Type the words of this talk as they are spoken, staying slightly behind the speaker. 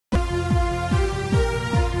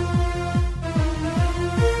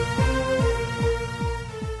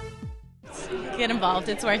get involved.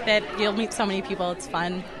 It's worth it. You'll meet so many people. It's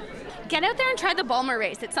fun. Get out there and try the Bulmer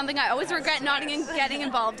race. It's something I always regret not getting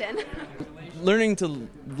involved in. Learning to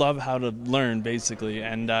love how to learn, basically,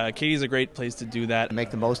 and Acadia's a great place to do that. Make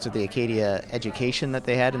the most of the Acadia education that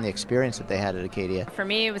they had and the experience that they had at Acadia. For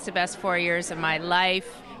me, it was the best 4 years of my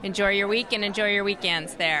life. Enjoy your week and enjoy your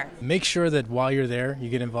weekends there. Make sure that while you're there, you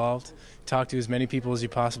get involved. Talk to as many people as you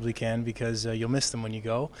possibly can, because you'll miss them when you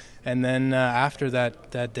go. And then after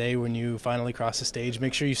that day when you finally cross the stage,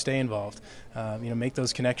 make sure you stay involved. Make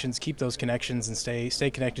those connections, keep those connections, and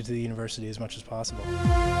stay connected to the university as much as possible.